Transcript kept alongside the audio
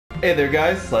Hey there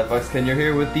guys, Slyfox Kynyo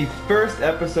here with the first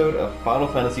episode of Final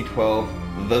Fantasy XII,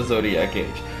 The Zodiac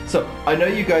Age. So, I know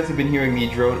you guys have been hearing me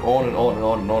drone on and on and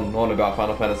on and on and on about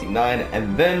Final Fantasy IX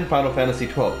and then Final Fantasy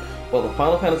XII. Well, the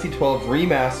Final Fantasy XII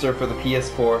remaster for the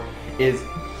PS4 is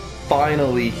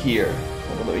finally here.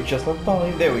 Let me just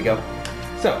finally, there we go.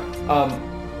 So,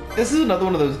 this is another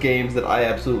one of those games that I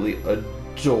absolutely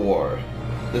adore.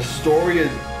 The story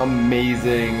is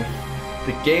amazing,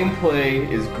 the gameplay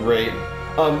is great.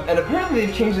 And apparently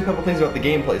they've changed a couple things about the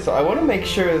gameplay, so I want to make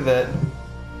sure that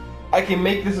I can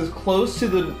make this as close to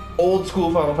the old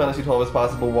school Final Fantasy XII as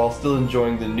possible while still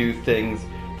enjoying the new things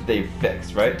that they've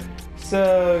fixed, right?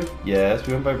 So, yes,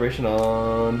 we want vibration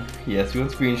on, yes, we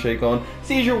want screen shake on,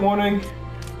 seizure warning,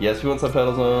 yes, we want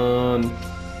subtitles on,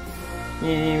 I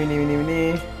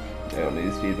don't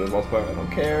need speed, but most part I don't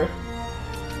care.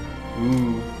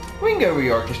 Ooh, we can go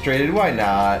reorchestrated, why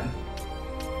not?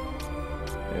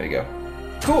 There we go.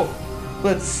 Cool!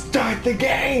 Let's start the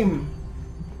game!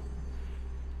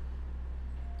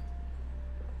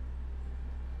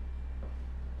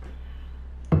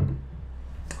 My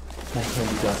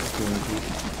candy dust is doing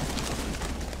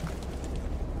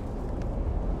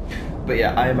But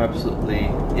yeah, I am absolutely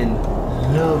in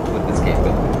love with this game,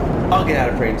 but I'll get out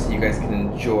of frame so you guys can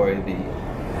enjoy the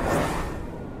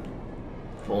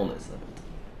fullness of it.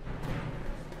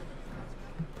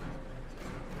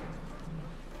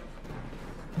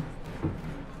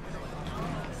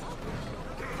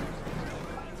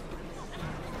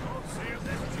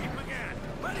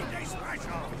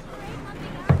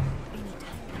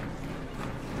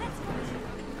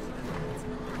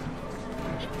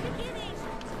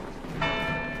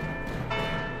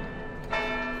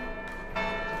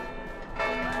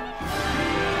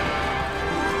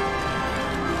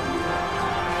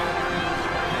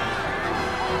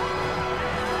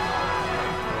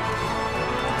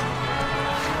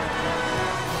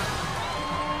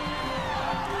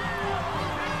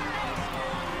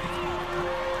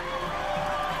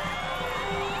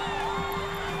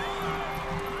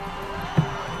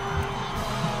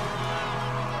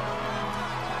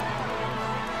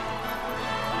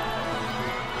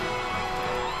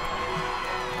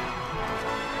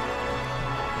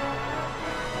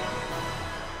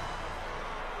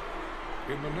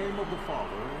 In the name of the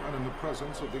Father, and in the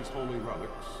presence of these holy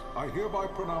relics, I hereby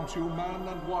pronounce you man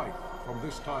and wife from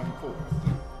this time forth.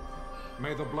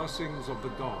 May the blessings of the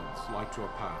gods light your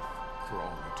path for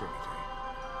all eternity.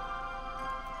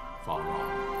 Far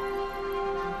on.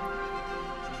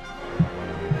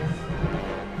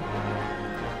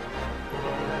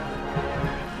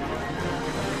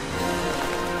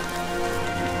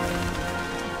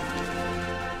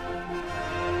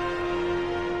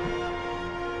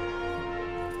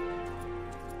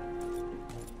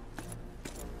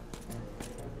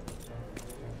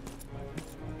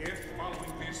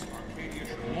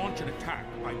 Launch an attack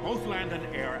by both land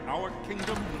and air, our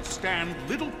kingdom will stand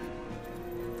little.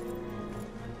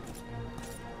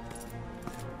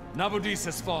 Nabudis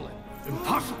has fallen.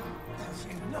 Impossible!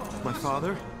 My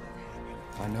father?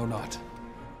 I know not.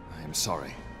 I am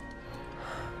sorry.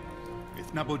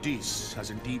 If Nabudis has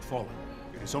indeed fallen,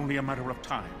 it is only a matter of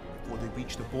time before they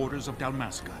reach the borders of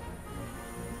Dalmasca.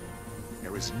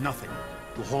 There is nothing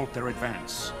to halt their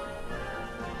advance.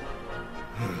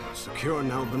 Secure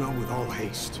Nalbina with all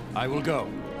haste. I will go.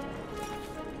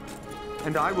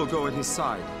 And I will go at his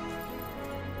side.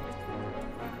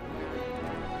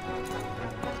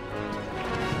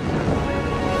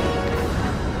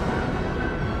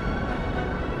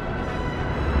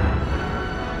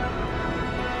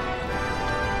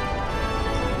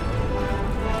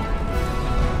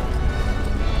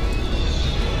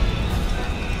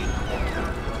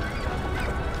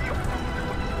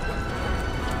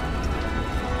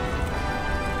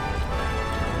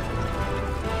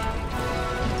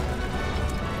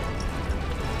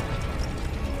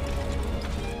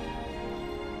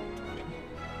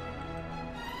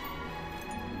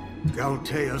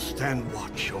 Galtea, stand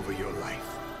watch over your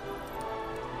life.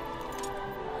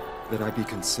 That I be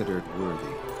considered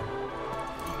worthy.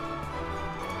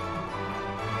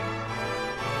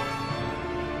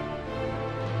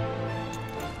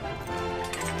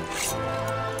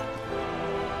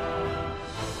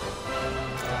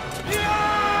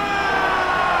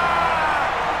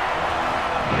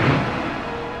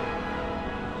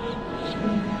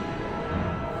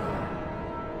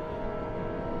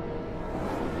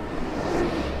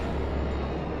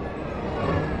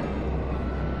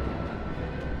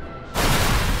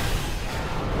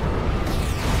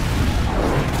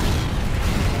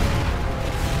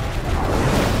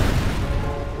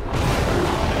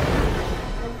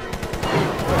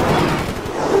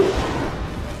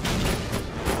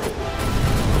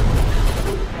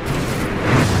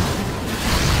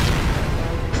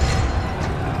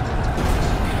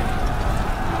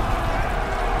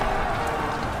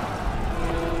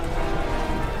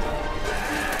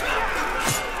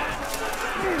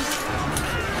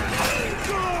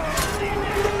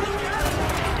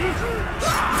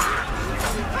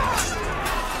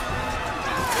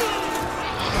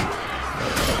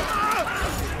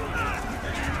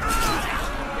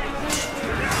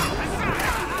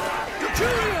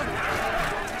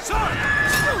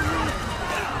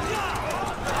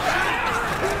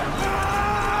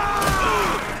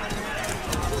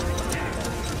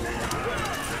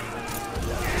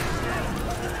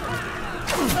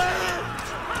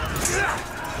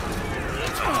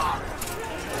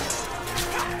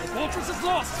 The fortress is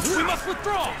lost! We must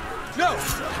withdraw! No!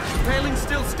 The paling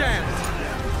still stands.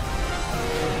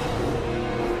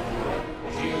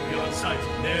 Shield beyond sight.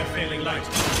 Near failing light.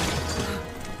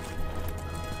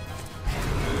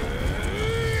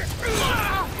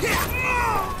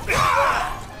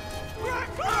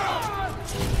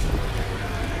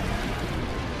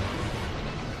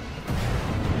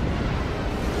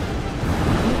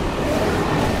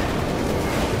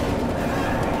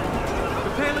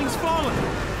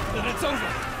 It's over!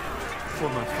 For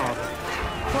my father.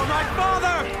 For my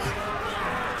father!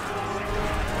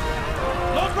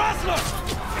 Lord Rasler!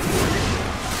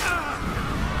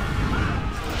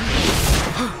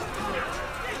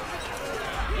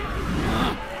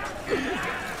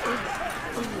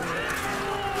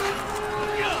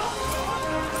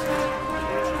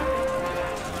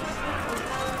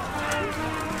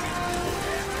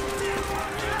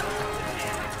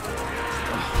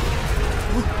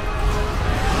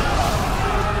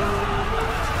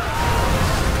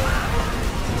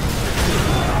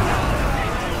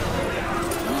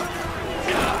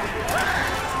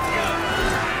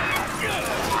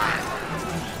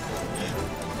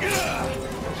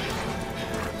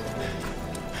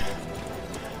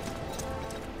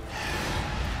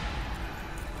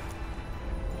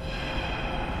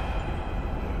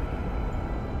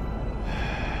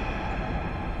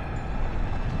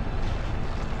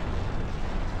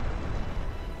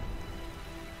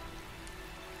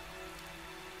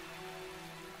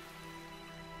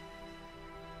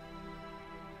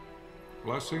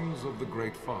 Blessings of the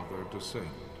Great Father descend,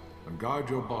 and guide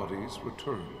your bodies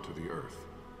return to the earth.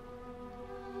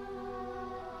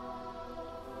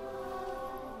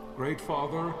 Great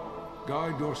Father,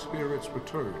 guide your spirits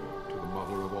return to the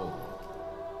Mother of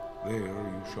all. There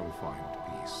you shall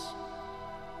find peace.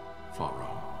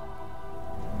 Pharaoh.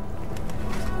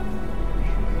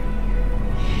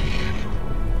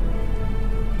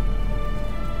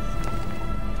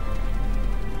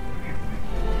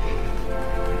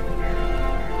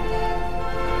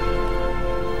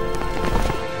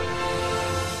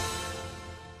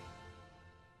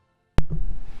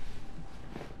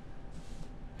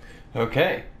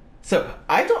 Okay, so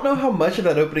I don't know how much of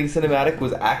that opening cinematic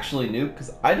was actually new,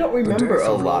 because I don't remember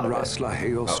a lot of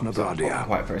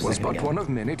it. Was but one of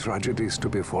many tragedies to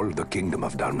befall the kingdom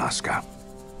of Dalmasca.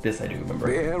 This I do remember.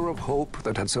 The air of hope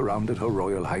that had surrounded Her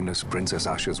Royal Highness Princess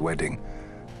Asha's wedding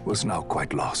was now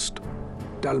quite lost.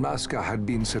 Dalmasca had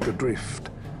been set adrift,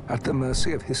 at the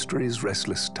mercy of history's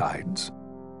restless tides.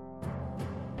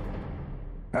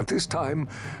 At this time,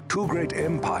 two great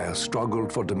empires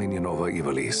struggled for dominion over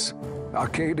Ivalice.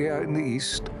 Arcadia in the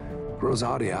east,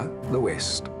 Rosaria the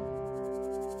west.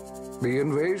 The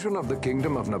invasion of the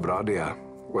Kingdom of Nabradia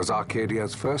was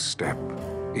Arcadia's first step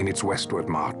in its westward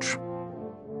march.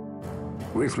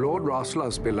 With Lord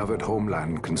Roslar's beloved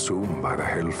homeland consumed by the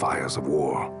hellfires of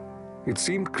war, it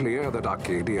seemed clear that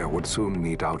Arcadia would soon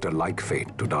mete out a like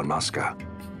fate to Dalmasca.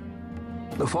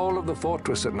 The fall of the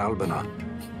fortress at Nalbina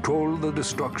told the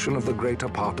destruction of the greater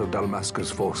part of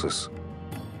Dalmasca's forces.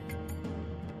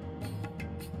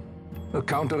 A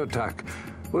counterattack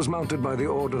was mounted by the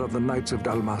order of the Knights of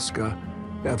Dalmasca,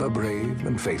 ever brave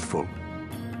and faithful.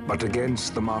 But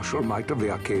against the martial might of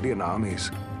the Arcadian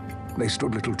armies, they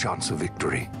stood little chance of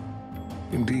victory.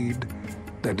 Indeed,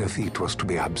 their defeat was to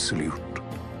be absolute.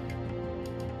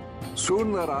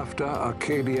 Soon thereafter,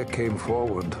 Arcadia came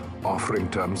forward, offering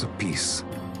terms of peace,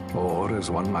 or, as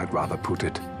one might rather put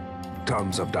it,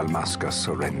 terms of Dalmasca's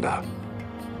surrender.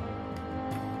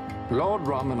 Lord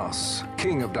Ramenas,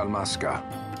 King of Dalmasca,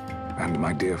 and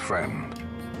my dear friend,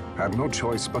 had no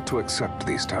choice but to accept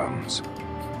these terms.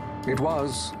 It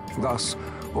was, thus,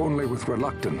 only with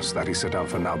reluctance that he set out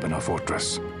for Nalbina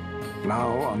Fortress,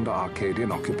 now under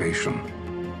Arcadian occupation,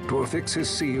 to affix his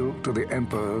seal to the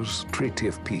Emperor's Treaty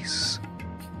of Peace.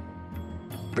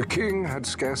 The king had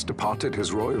scarce departed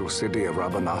his royal city of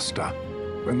Rabanasta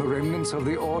when the remnants of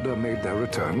the Order made their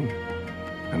return,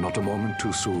 and not a moment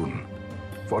too soon,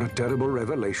 for a terrible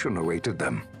revelation awaited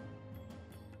them.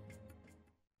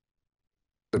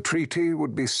 The treaty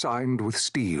would be signed with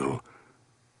steel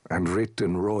and writ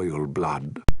in royal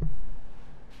blood.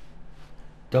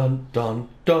 Dun dun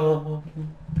dun.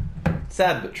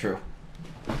 Sad but true.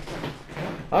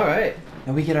 Alright,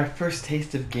 and we get our first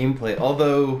taste of gameplay,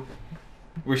 although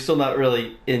we're still not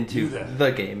really into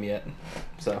the game yet,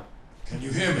 so can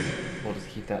you hear me? We'll just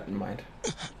keep that in mind.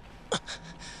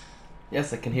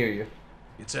 Yes, I can hear you.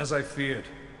 It's as I feared.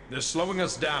 They're slowing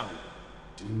us down.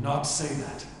 Do not say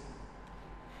that.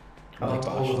 Not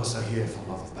all of us are here for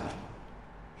love of battle.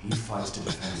 He fights to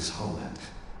defend his homeland.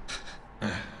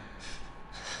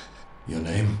 Your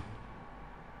name?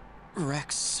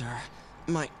 Rex, sir.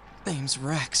 My name's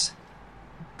Rex.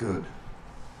 Good.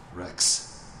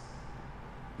 Rex.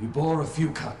 You bore a few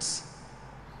cuts,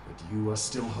 but you are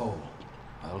still whole.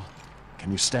 Well,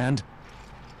 can you stand?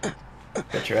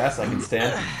 Bet your ass I can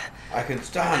stand. I can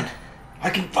stand. I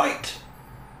can fight.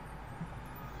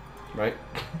 Right?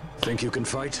 Think you can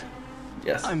fight?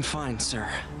 Yes. I'm fine, sir.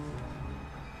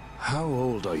 How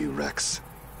old are you, Rex?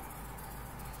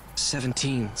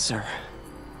 17, sir.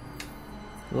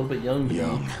 A little bit young.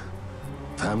 Young.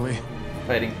 Family?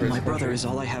 Fighting for his My brother country. is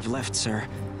all I have left, sir.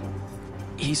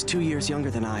 He's 2 years younger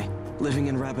than I, living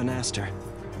in Rabanastre.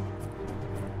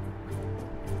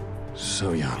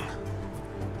 So young.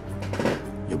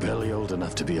 You're barely old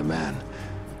enough to be a man.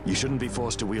 You shouldn't be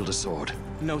forced to wield a sword.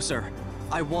 No, sir.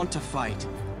 I want to fight.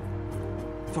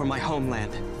 For my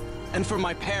homeland. And for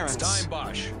my parents. It's time,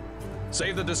 Bosch.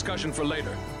 Save the discussion for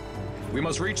later. We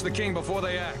must reach the king before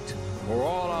they act, or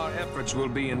all our efforts will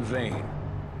be in vain.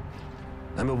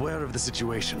 I'm aware of the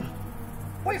situation.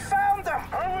 We found them!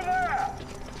 Over there!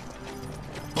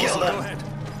 Kill Go them. ahead.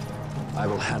 I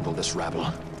will handle this rabble.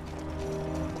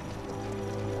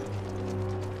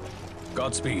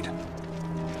 Godspeed.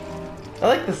 I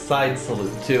like the side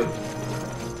salute too.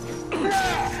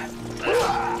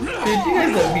 Dude, you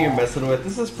guys know who you're messing with.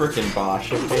 This is frickin'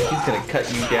 Bosch, okay? He's gonna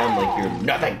cut you down like you're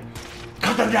nothing.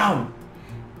 Cut them down!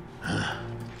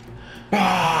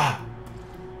 Ah!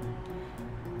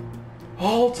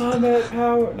 Ultimate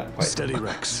power! Not quite. Steady,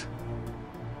 Rex.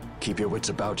 Keep your wits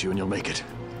about you and you'll make it.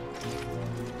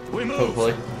 We move!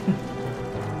 Hopefully.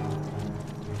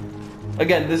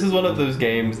 Again, this is one of those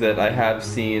games that I have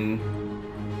seen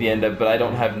the end of, but I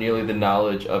don't have nearly the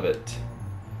knowledge of it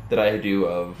that I do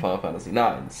of Final Fantasy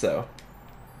IX, so...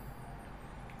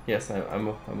 Yes,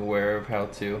 I'm aware of how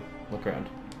to look around.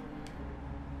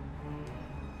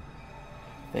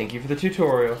 Thank you for the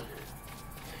tutorial.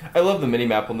 I love the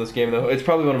mini-map on this game, though. It's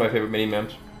probably one of my favorite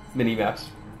mini-maps.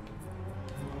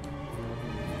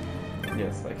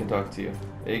 Yes, I can talk to you.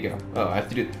 There you go. Oh, I have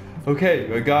to do...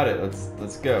 Okay, I got it.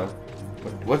 Let's go.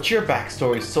 What's your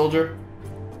backstory, soldier?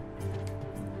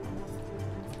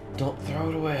 Don't throw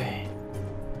it away.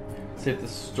 Save the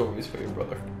stories for your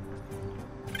brother.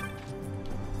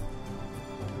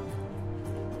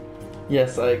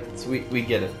 Yes, we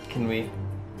get it. Can we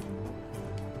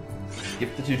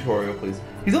skip the tutorial, please?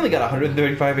 He's only got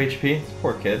 135 HP.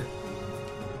 Poor kid.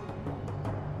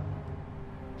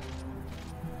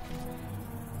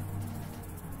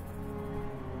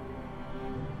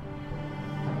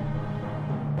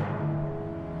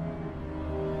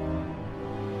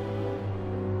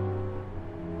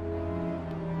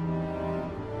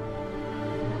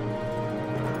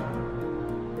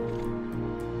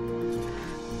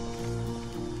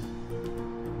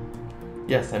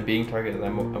 Yes, I'm being targeted.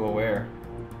 I'm aware.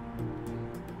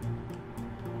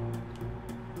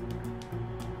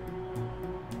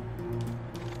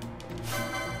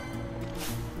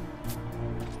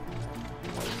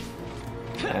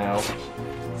 Ow.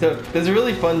 So, there's a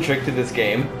really fun trick to this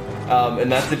game, and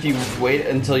that's if you wait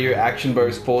until your action bar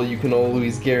is full, you can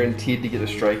always guaranteed to get a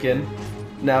strike in.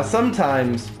 Now,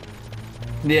 sometimes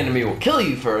the enemy will kill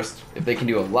you first, if they can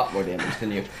do a lot more damage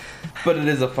than you, but it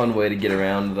is a fun way to get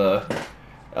around the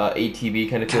ATB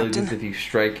kind of feeling, as if you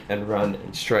strike and run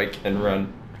and strike and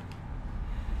run.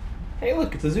 Hey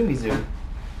look, it's a zoomy zoom.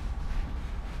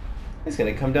 He's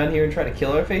gonna come down here and try to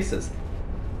kill our faces.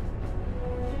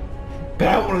 But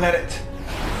I won't let it!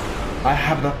 I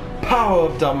have the power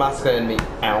of Dalmasca in me.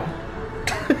 Ow.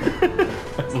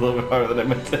 That's a little bit harder than I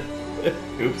meant to.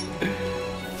 Oops.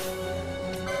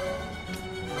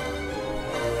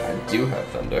 I do have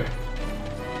thunder.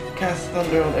 Cast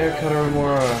thunder on Air Cutter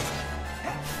Remora.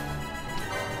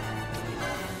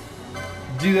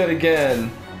 Do that again.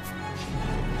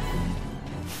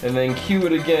 And then Q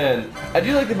it again. I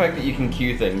do like the fact that you can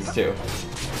Q things too,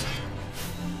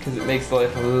 because it makes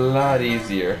life a lot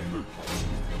easier.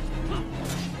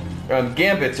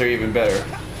 Gambits are even better.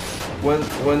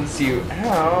 Once you...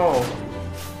 Ow!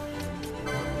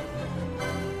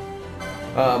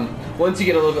 Once you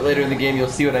get a little bit later in the game, you'll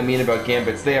see what I mean about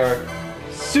gambits. They are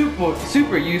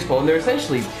super useful, and they're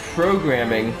essentially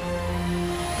programming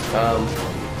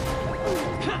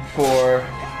for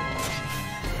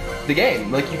the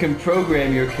game. Like, you can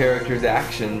program your character's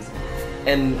actions,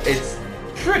 and it's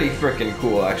pretty freaking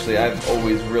cool, actually. I've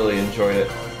always really enjoyed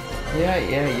it. Yeah.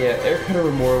 Air Cutter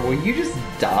Remora, will you just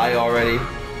die already?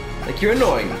 Like, you're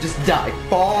annoying. Just die.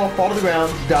 Fall to the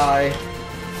ground, die.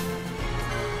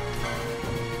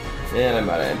 And I'm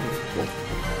out of MP. Cool.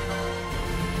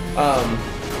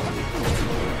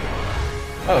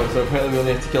 Oh, so apparently we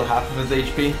only have to kill half of his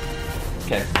HP?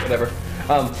 Okay, whatever.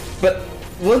 But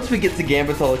once we get to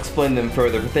Gambits, I'll explain them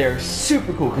further, but they are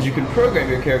super cool because you can program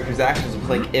your character's actions with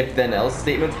like if-then-else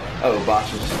statements. Oh,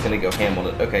 Bosch is just gonna go ham on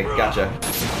it. Okay, gotcha.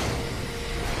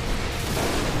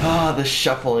 Ah, the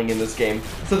shuffling in this game.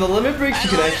 So the limit breaks you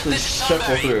can actually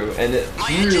shuffle through, and it's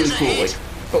really cool. Like,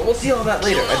 but we'll see all that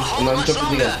later. I'm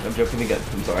jumping the gun. I'm jumping the gun.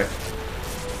 I'm sorry.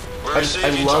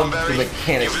 I love the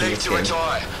mechanics in this game.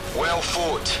 Well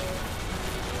fought.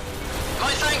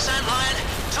 My thanks, Antlion.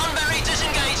 Tonberry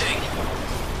disengaging.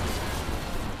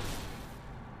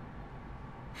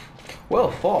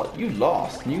 Well fought. You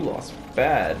lost. You lost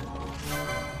bad.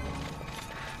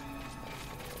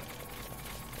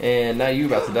 And now you're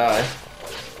about to die.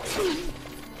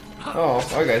 Oh,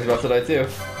 our guy's about to die too.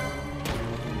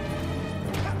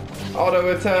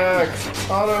 Auto attack!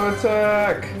 Auto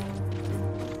attack!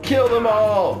 Kill them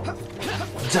all!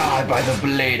 Die by the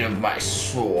blade of my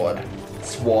sword.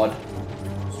 Sword.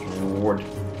 Sword.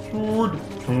 Sword.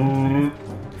 Sword.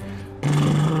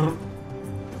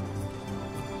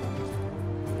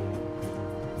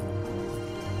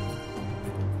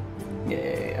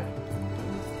 Yeah.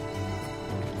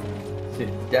 So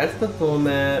that's the full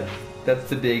map. That's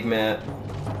the big map.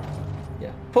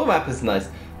 Yeah, full map is nice.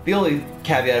 The only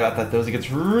caveat about that though is it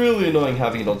gets really annoying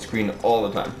having it on screen all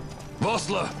the time.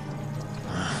 Vossler!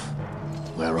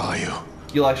 Where are you?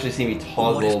 You'll actually see me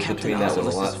toggle between that one a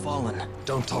lot. Fallen?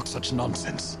 Don't talk such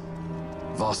nonsense.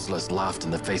 Vossler's laughed in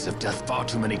the face of death far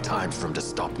too many times for him to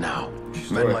stop now.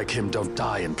 Men like him don't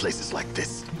die in places like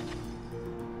this.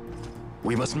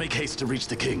 We must make haste to reach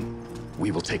the king.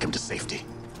 We will take him to safety.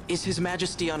 Is His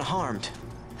Majesty unharmed?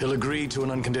 He'll agree to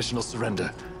an unconditional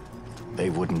surrender.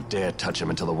 They wouldn't dare touch him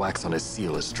until the wax on his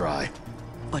seal is dry.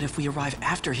 But if we arrive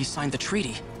after he signed the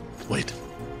treaty... Wait.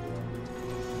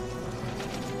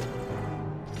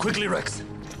 Quickly, Rex.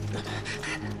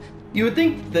 You would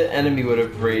think the enemy would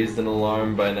have raised an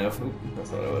alarm by now. Oop,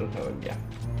 that's not what I would, yeah.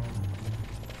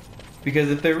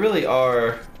 Because if there really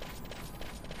are...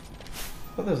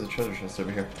 Oh, there's a treasure chest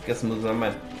over here. Guess I'm losing my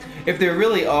mind. If there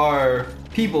really are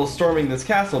people storming this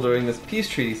castle during this peace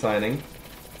treaty signing,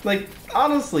 like,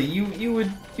 honestly, you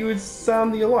would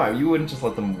sound the alarm. You wouldn't just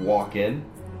let them walk in.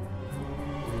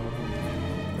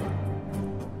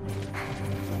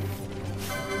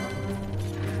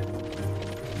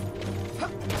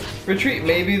 Retreat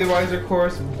may be the wiser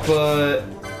course, but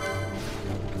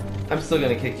I'm still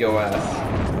gonna kick your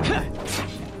ass.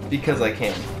 Because I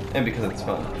can, and because it's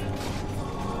fun.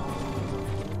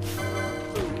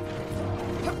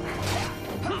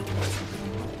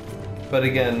 But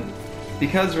again,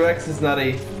 because Rex is not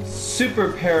a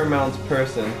super paramount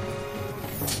person...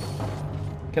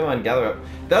 Come on, gather up.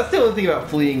 That's the only thing about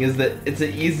fleeing, is that it's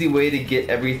an easy way to get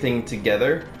everything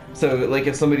together. So, like,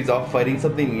 if somebody's off fighting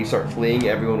something and you start fleeing,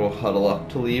 everyone will huddle up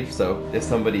to leave. So, if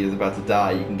somebody is about to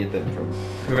die, you can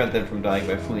prevent them from dying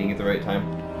by fleeing at the right time.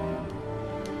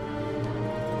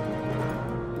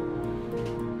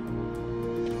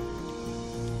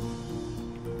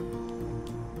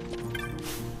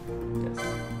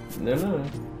 Yes. No.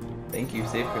 Thank you,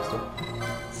 save crystal.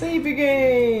 Save your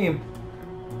game!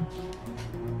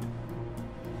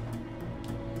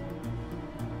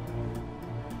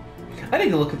 I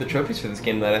need to look at the trophies for this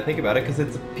game now that I think about it, because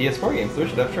it's a PS4 game, so it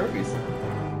should have trophies.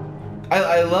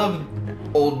 I love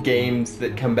old games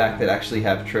that come back that actually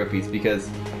have trophies, because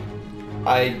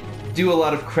I do a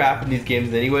lot of crap in these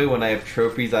games anyway. When I have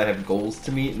trophies, I have goals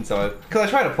to meet, and so because I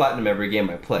try to platinum every game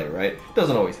I play, right? It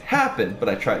doesn't always happen, but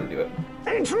I try to do it.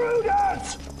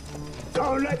 Intruders!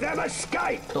 Don't let them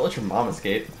escape! Don't let your mom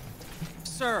escape.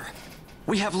 Sir,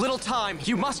 we have little time.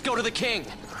 You must go to the king.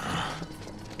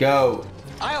 Go.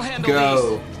 I'll handle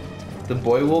these. The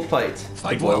boy will fight.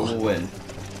 Fight the boy well. will win.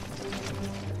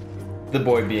 The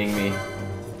boy being me.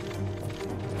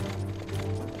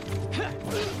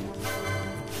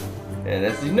 And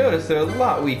as you notice, they're a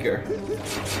lot weaker.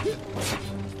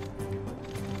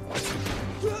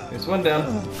 There's one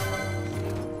down.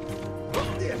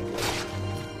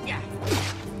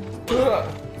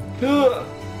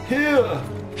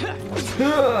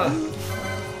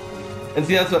 And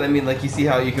see, that's what I mean, like, you see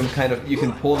how you can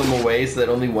pull them away so that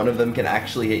only one of them can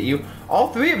actually hit you. All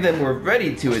three of them were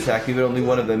ready to attack me, but only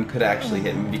one of them could actually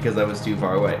hit me because I was too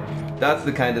far away. That's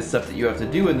the kind of stuff that you have to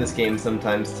do in this game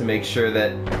sometimes to make sure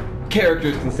that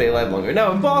characters can stay alive longer.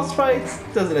 Now, in boss fights,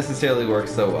 it doesn't necessarily work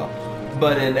so well.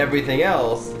 But in everything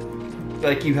else,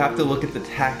 like, you have to look at the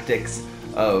tactics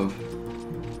of,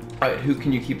 alright, who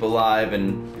can you keep alive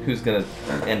and who's gonna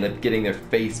end up getting their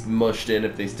face mushed in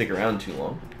if they stick around too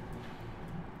long.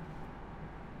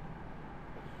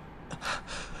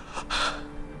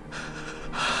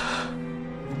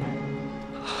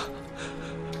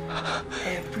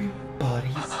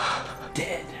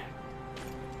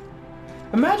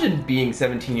 Imagine being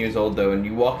 17 years old though, and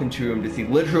you walk into a room to see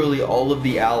literally all of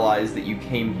the allies that you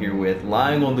came here with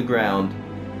lying on the ground,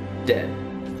 dead.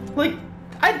 Like,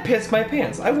 I'd piss my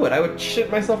pants. I would shit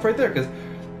myself right there, because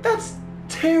that's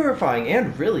terrifying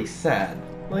and really sad.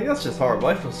 Like, that's just horrible.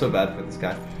 I feel so bad for this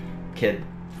guy. Kid.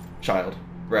 Child.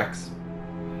 Rex.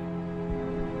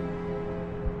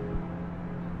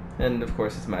 And of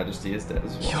course His Majesty is dead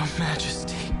as well. Your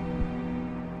Majesty.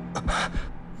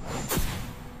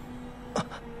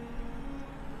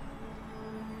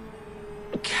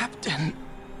 Captain,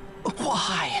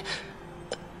 why?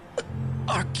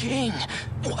 Our king,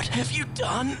 what have you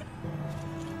done?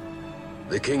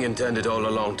 The king intended all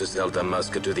along to sell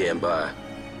Dalmasca to the Empire.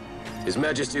 His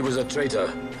Majesty was a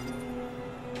traitor.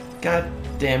 God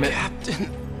damn it.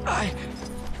 Captain,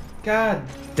 God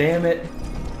damn it.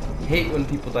 I hate when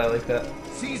people die like that.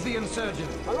 Seize the insurgent.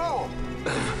 Hello.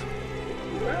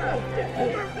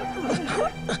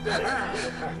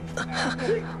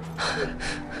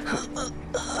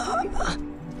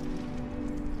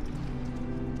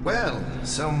 Well,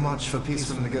 so much for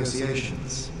peaceful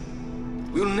negotiations.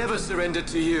 We'll never surrender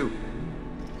to you.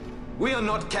 We are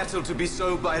not cattle to be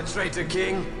sold by a traitor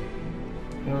king.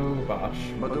 Oh gosh.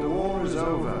 But the war is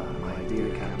over, my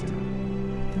dear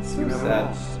captain. It's so You never sad.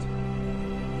 lost.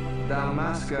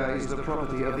 Dalmasca is the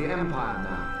property of the Empire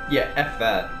now. Yeah, F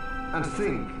that. And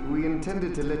think, we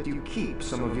intended to let you keep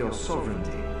some of your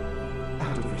sovereignty.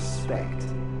 Out of respect.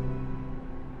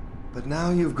 But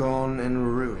now you've gone and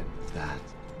ruined that.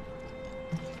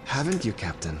 Haven't you,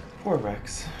 Captain? Poor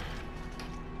Rex.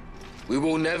 We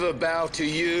will never bow to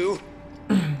you.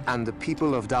 And the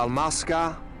people of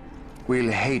Dalmasca will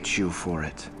hate you for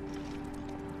it.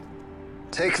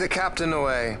 Take the captain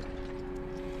away.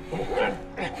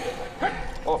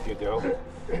 Off you go.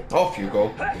 Off you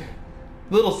go.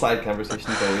 Little side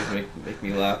conversations always make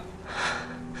me laugh.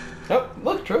 Oh,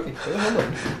 look, trophy.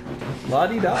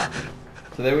 La-di-da.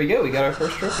 So there we go, we got our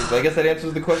first trophy. So I guess that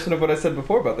answers the question of what I said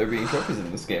before about there being trophies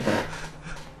in this game.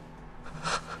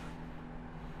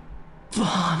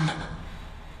 Vaughn.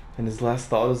 And his last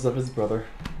thought is of his brother.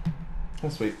 How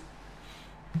sweet.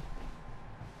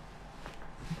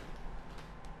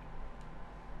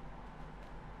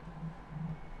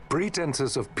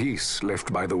 Pretenses of peace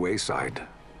left by the wayside,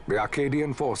 the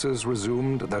Arcadian forces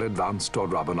resumed their advance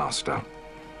toward Rabanasta.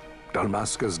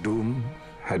 Dalmasca's doom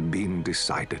had been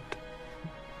decided.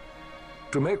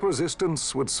 To make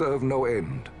resistance would serve no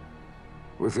end.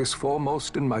 With this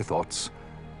foremost in my thoughts,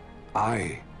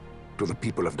 I to the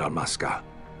people of Dalmasca.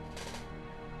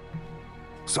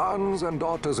 Sons and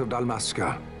daughters of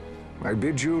Dalmasca, I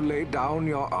bid you lay down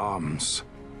your arms.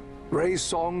 Raise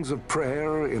songs of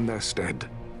prayer in their stead.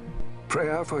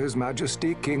 Prayer for His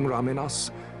Majesty King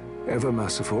Raminas, ever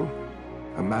merciful,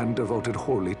 a man devoted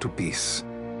wholly to peace.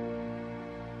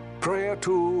 Prayer,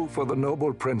 too, for the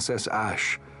noble Princess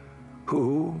Ash,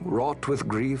 who, wrought with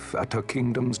grief at her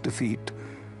kingdom's defeat,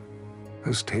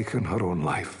 has taken her own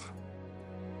life.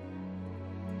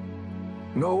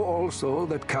 Know also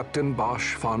that Captain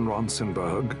Bosch von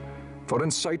Ronsenberg, for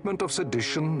incitement of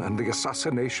sedition and the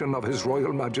assassination of His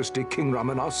Royal Majesty King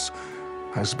Raminas,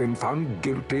 has been found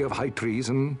guilty of high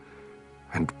treason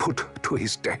and put to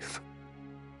his death.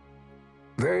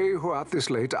 They who at this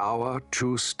late hour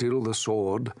choose still the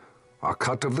sword are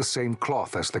cut of the same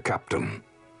cloth as the captain.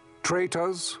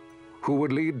 Traitors who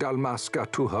would lead Dalmasca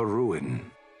to her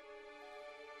ruin.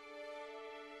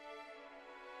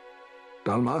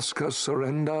 Dalmasca's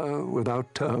surrender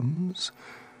without terms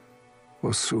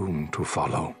was soon to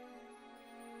follow.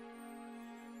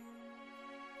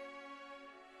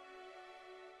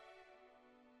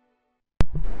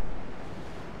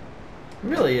 It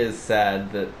really is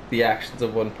sad that the actions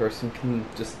of one person can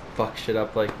just fuck shit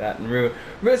up like that and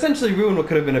essentially ruin what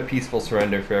could have been a peaceful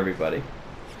surrender for everybody.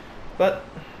 But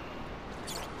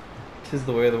 'tis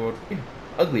the way of the world. Yeah,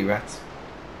 ugly rats.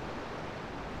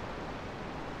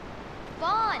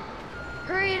 Vaughn!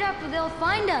 Hurry it up or they'll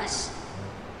find us!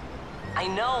 I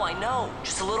know.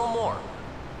 Just a little more.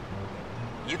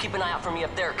 You keep an eye out for me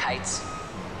up there, Kites.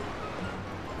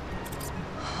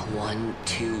 1,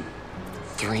 2,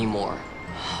 3 more.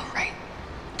 All right.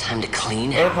 Time to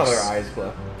clean house. I love how their eyes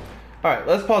glow. Alright,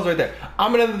 let's pause right there.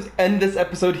 I'm going to end this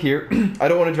episode here. I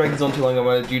don't want to drag these on too long. I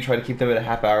want to try to keep them at a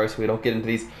half hour so we don't get into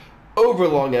these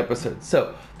overlong episodes.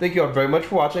 So, thank you all very much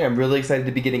for watching. I'm really excited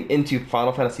to be getting into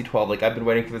Final Fantasy XII. Like, I've been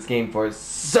waiting for this game for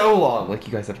so long. Like,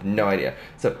 you guys have no idea.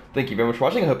 So, thank you very much for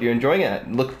watching. I hope you're enjoying it.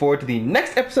 And look forward to the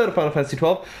next episode of Final Fantasy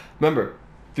XII. Remember,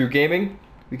 through gaming,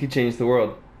 we can change the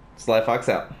world. Slyfox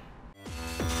out.